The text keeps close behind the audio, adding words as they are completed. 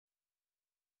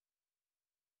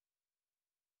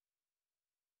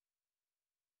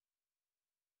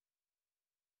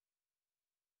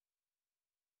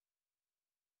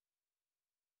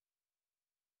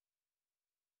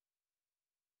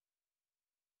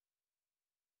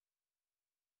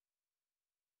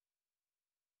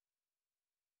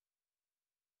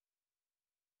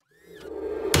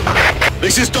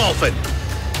This is Dolphin.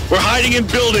 We're hiding in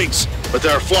buildings, but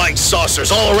there are flying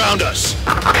saucers all around us.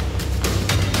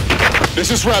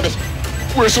 This is Rabbit.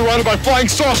 We're surrounded by flying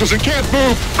saucers and can't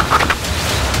move.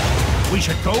 We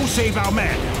should go save our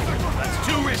men. That's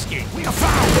too risky. We are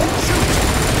found.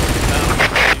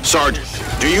 Shoot! Sergeant,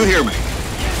 do you hear me?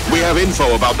 We have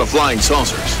info about the flying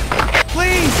saucers.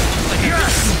 Please!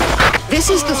 Yes! This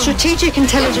is the Strategic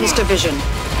Intelligence Division.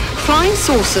 Flying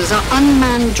saucers are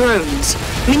unmanned drones,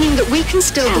 meaning that we can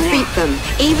still defeat them,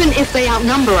 even if they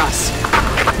outnumber us.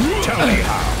 Tell me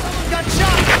how. Got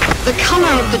shot! The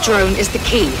color of the drone is the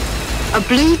key. A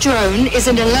blue drone is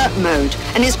in alert mode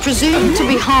and is presumed to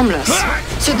be harmless,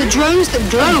 so the drones that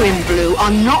glow in blue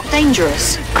are not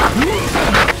dangerous.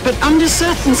 But under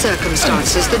certain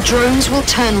circumstances, the drones will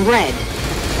turn red.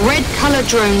 Red-colored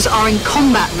drones are in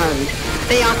combat mode.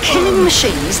 They are killing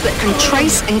machines that can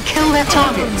trace and kill their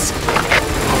targets.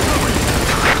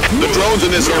 The drones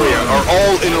in this area are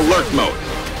all in alert mode.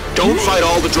 Don't fight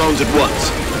all the drones at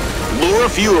once. Lure a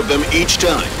few of them each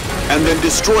time, and then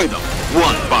destroy them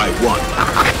one by one.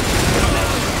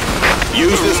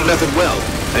 Use this method well,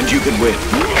 and you can win.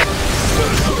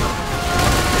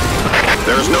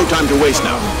 There is no time to waste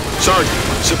now. Sergeant,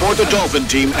 support the Dolphin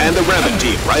team and the Rabbit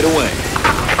team right away.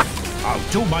 I'll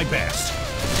do my best.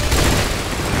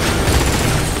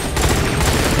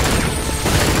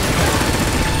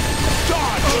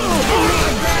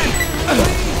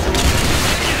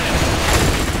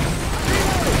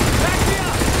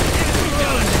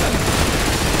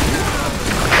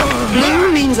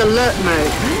 Blue means alert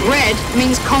mode. Red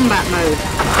means combat mode.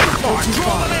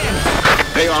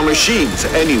 They are machines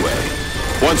anyway.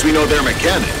 Once we know their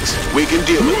mechanics, we can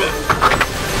deal with them.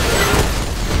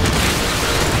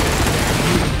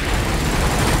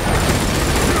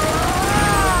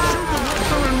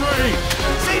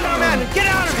 Save our men! Get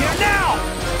out of here now!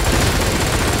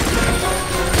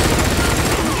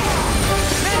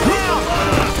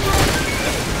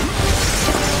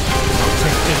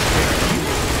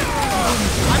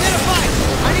 I'm in a fight!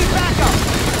 I need backup!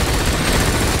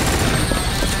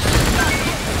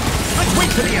 Let's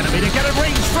wait for the enemy to get in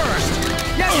range first!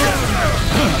 Yes, sir!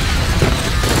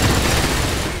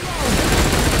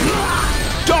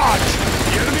 Dodge!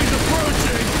 The enemy's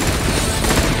approaching!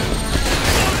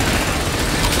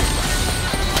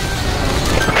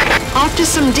 After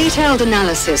some detailed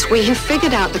analysis, we have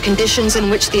figured out the conditions in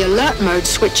which the alert mode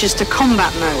switches to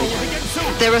combat mode.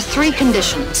 There are 3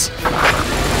 conditions.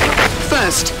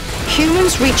 First,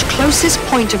 humans reach closest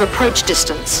point of approach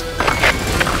distance.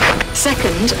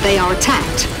 Second, they are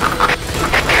attacked.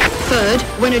 Third,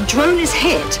 when a drone is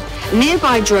hit,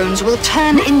 nearby drones will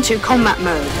turn into combat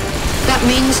mode. That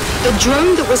means the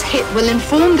drone that was hit will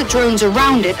inform the drones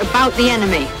around it about the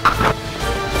enemy.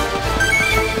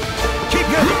 Keep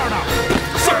your guard up!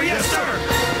 Sir, yes, sir!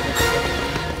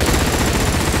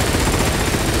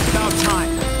 About time.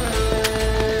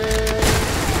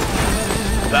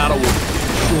 Battle will be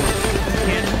Short.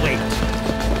 Can't wait.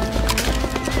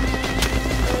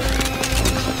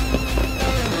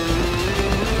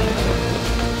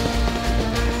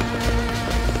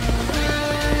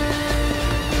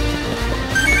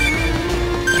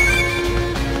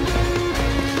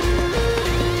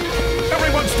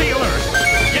 Everyone stay alert!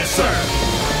 Yes, sir!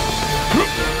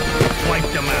 Wipe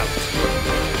them out.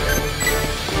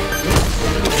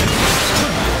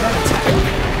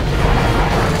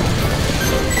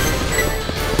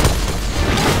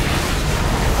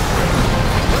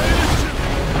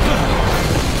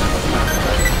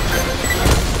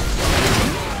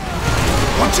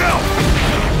 Watch out!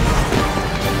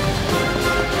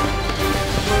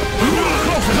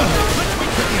 Close enough! Let's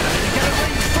wait for the enemy to get in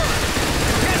range first!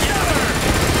 Together!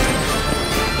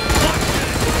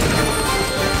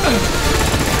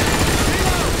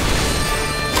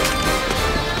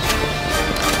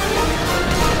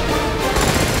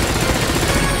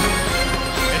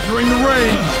 Entering the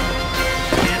range!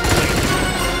 Can't wait.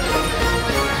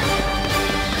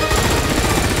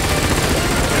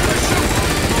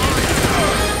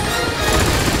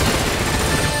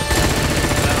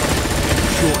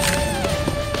 Short.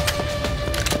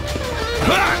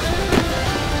 Ha!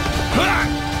 Ha!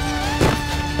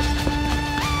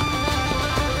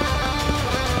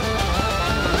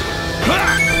 Ha!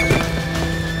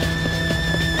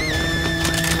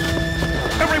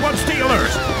 Everyone stay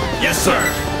alert! Yes, sir!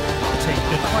 I'll take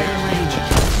the fire range.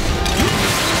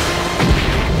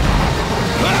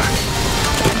 Ha!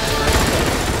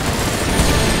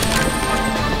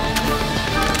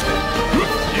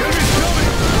 The enemy's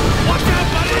coming! Watch out,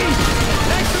 buddy!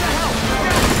 Thanks for the help!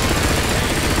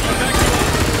 I'll back you up!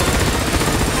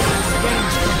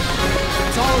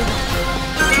 It's all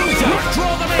over.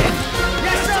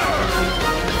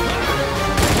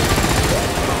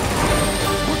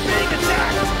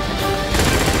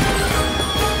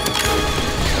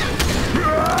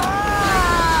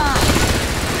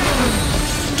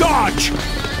 Dodge!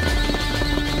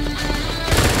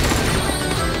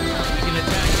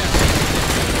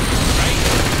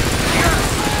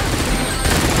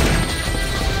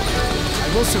 I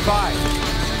will survive.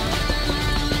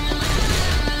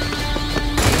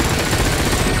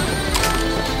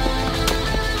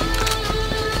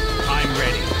 I'm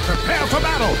ready. Prepare for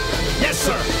battle! Yes,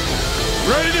 sir!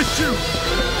 Ready to shoot!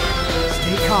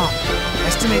 Stay calm.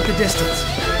 Estimate the distance.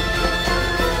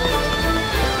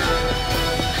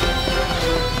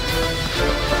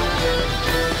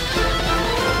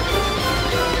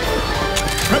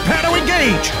 Prepare to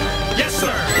engage! Yes,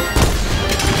 sir!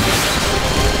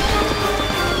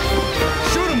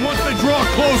 Shoot them once they draw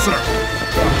closer!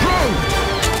 Approved!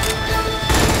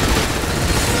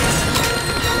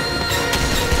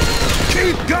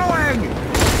 Keep going!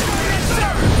 Yes,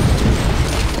 sir!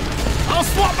 I'll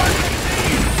swap my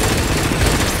magazine!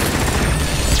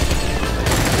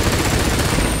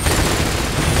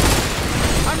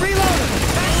 I'm reloading!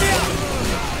 Back me up!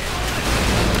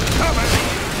 Cover me!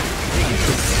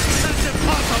 That's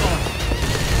impossible!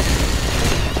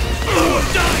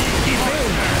 Die, you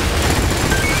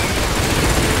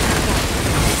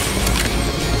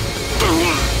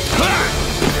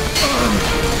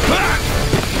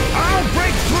I'll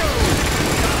break through!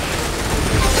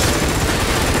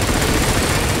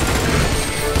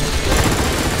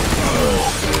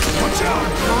 Watch out!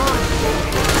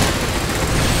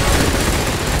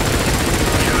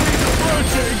 Enemies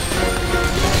approaching!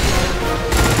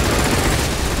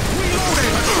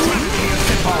 Reloading!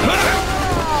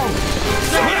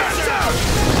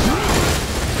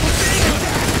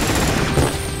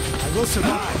 I will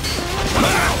survive.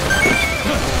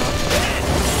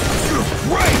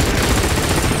 Right!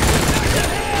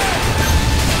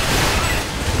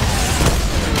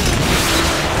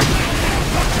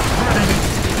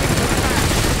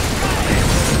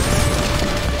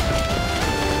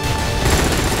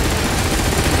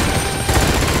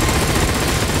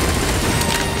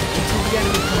 Until the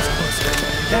enemy comes closer.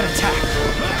 Then attack.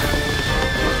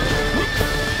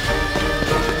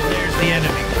 There's the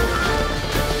enemy.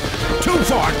 Too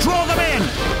far! Draw them in!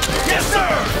 Yes, sir!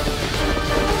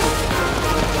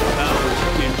 Power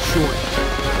in short.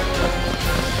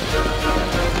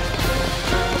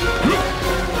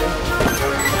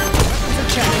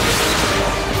 Check.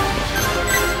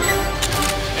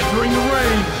 Entering the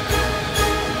range.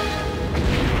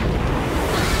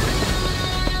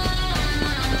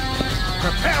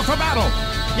 Prepare for battle!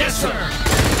 Yes, sir!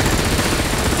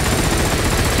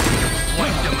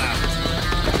 Wipe them out.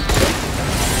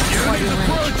 Enemies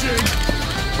approaching!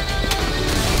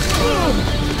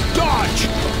 Dodge!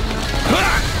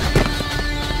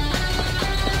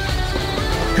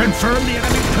 Confirm the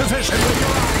enemy position with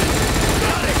your eyes!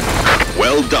 Got it!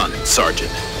 Well done,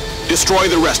 Sergeant. Destroy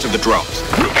the rest of the drones.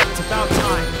 It's about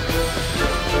time.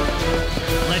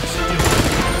 Let's do it.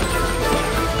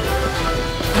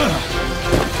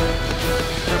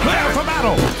 Prepare for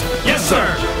battle! Yes,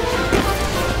 sir!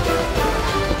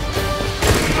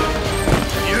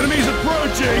 The enemy's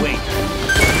approaching! Wait.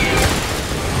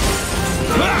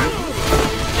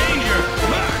 Danger!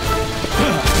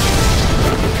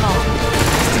 Calm.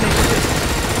 Estimate the distance.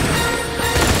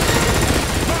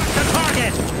 Mark the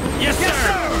target! Yes, sir!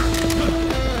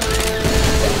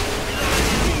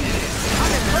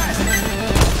 I'm impressed.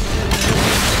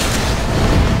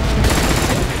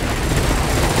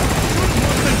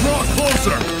 Once they draw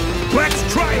closer, let's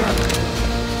try it!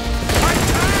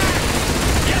 Attack!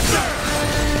 Yes, sir!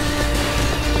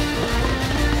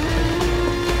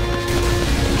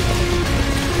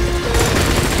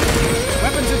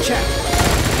 Weapons in check.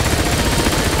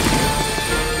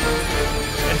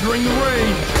 Entering the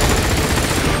range.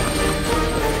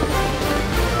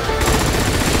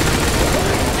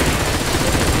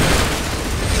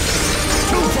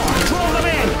 Too far! Draw them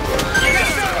in! Yes,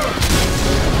 sir!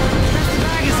 Where's the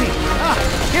magazine? Ah,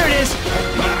 here it is.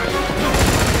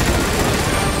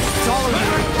 It's all over.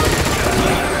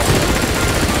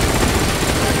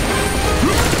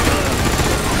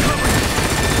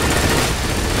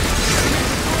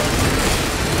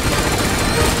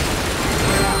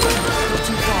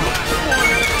 Too far.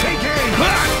 Take aim!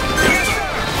 Yes,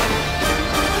 sir!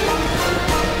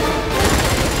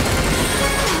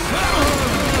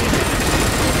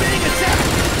 Being attacked!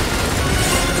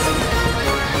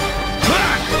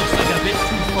 Looks like a bit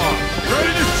too far.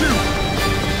 Ready to shoot!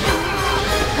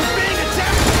 We're being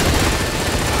attacked!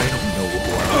 I don't know who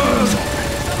our enemies are,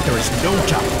 but there is no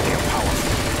doubt they are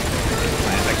powerful. They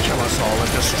plan to kill us all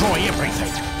and destroy everything.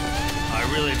 I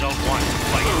really don't want to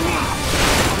fight.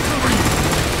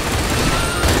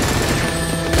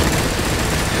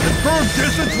 Confirm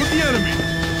distance with the enemy.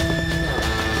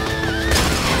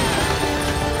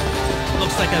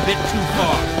 Looks like a bit too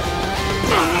far.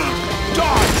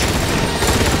 Dodge!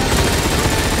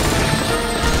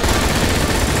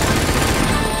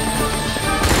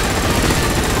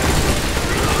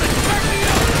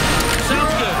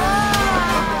 Sounds good.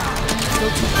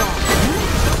 Still too far.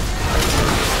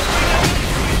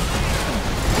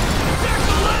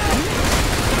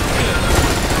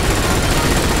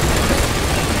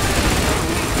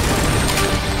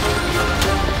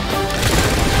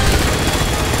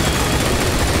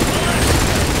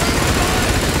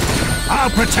 I'll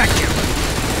protect you!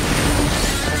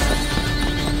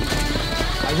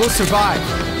 I will survive.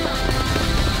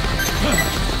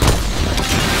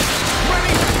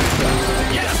 Ready?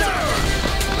 Yes, sir!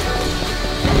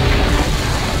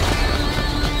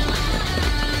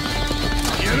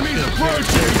 The enemy's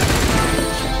approaching!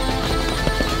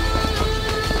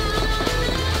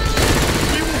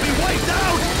 We will be wiped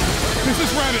out! This is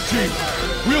Rabbit Team.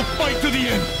 We'll fight to the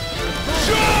end.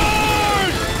 Charge!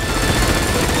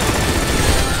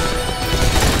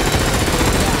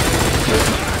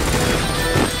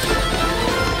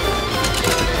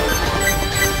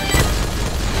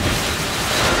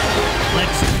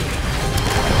 Let's do it.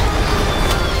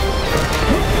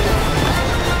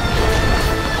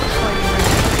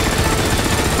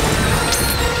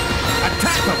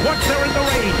 Attack them once they're in the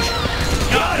range!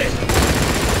 Got it!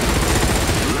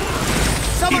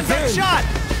 Someone's been shot!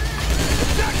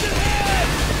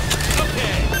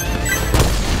 Okay.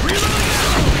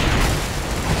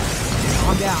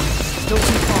 Calm down. Still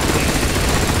too far.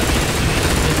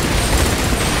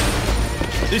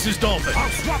 This is Dolphin.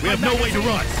 We have no way to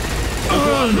run. I'll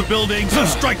go out in the building, so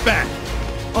strike back.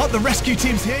 Aren't the rescue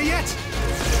teams here yet?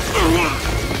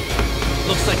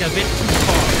 Looks like a bit too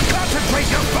far. Concentrate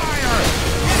your fire!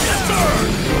 Yes, sir!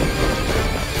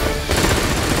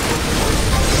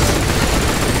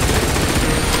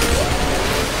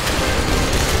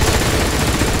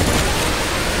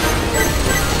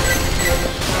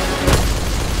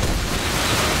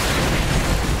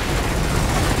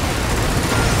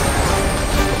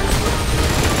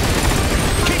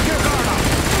 Keep your guard up!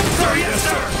 Sir, yes,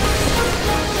 sir!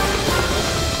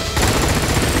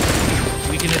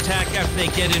 We can attack after they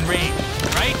get in range,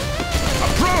 right?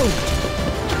 Approved!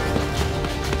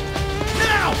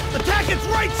 Now! Attack its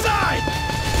right side!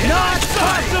 Not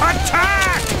possible!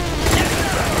 Attack!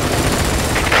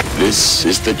 This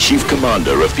is the Chief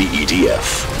Commander of the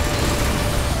EDF.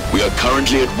 We are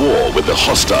currently at war with the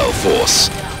hostile force.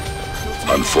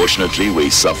 Unfortunately, we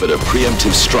suffered a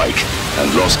preemptive strike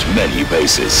and lost many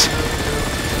bases.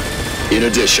 In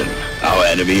addition, our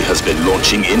enemy has been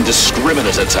launching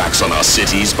indiscriminate attacks on our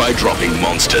cities by dropping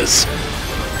monsters.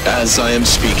 As I am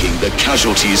speaking, the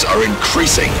casualties are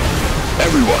increasing.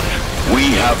 Everyone,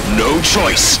 we have no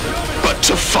choice but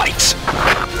to fight.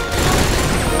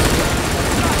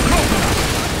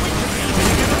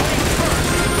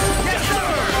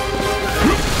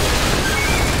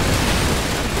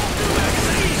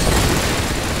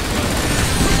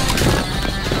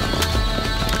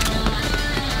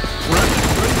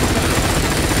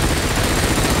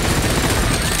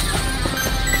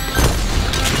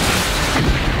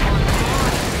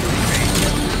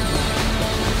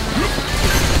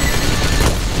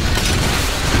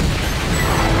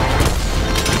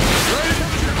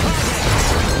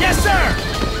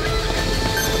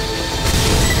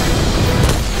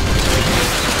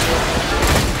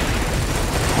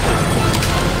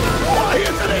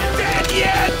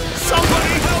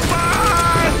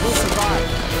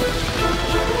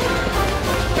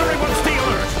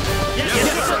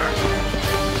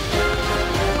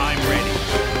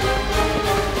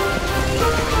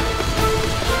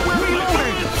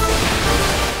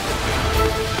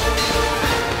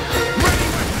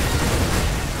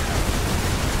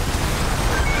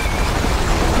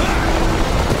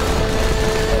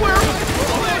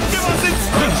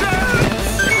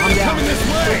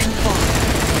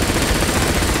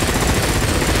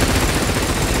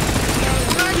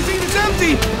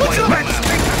 What's up? Let's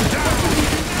take them down!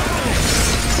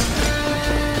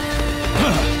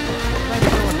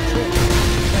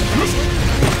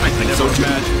 I never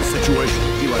imagined a situation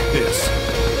would be like this.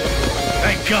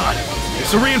 Thank God!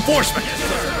 It's a reinforcement!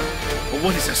 But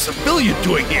what is a civilian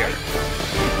doing here?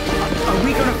 Are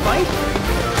we gonna fight?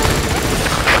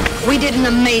 We did an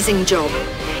amazing job.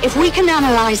 If we can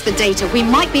analyze the data, we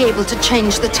might be able to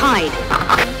change the tide.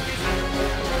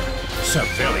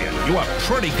 Civilian, you are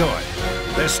pretty good.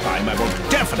 This time I will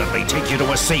definitely take you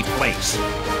to a safe place.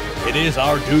 It is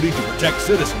our duty to protect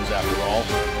citizens, after all.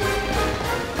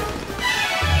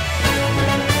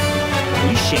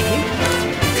 Are you shaking?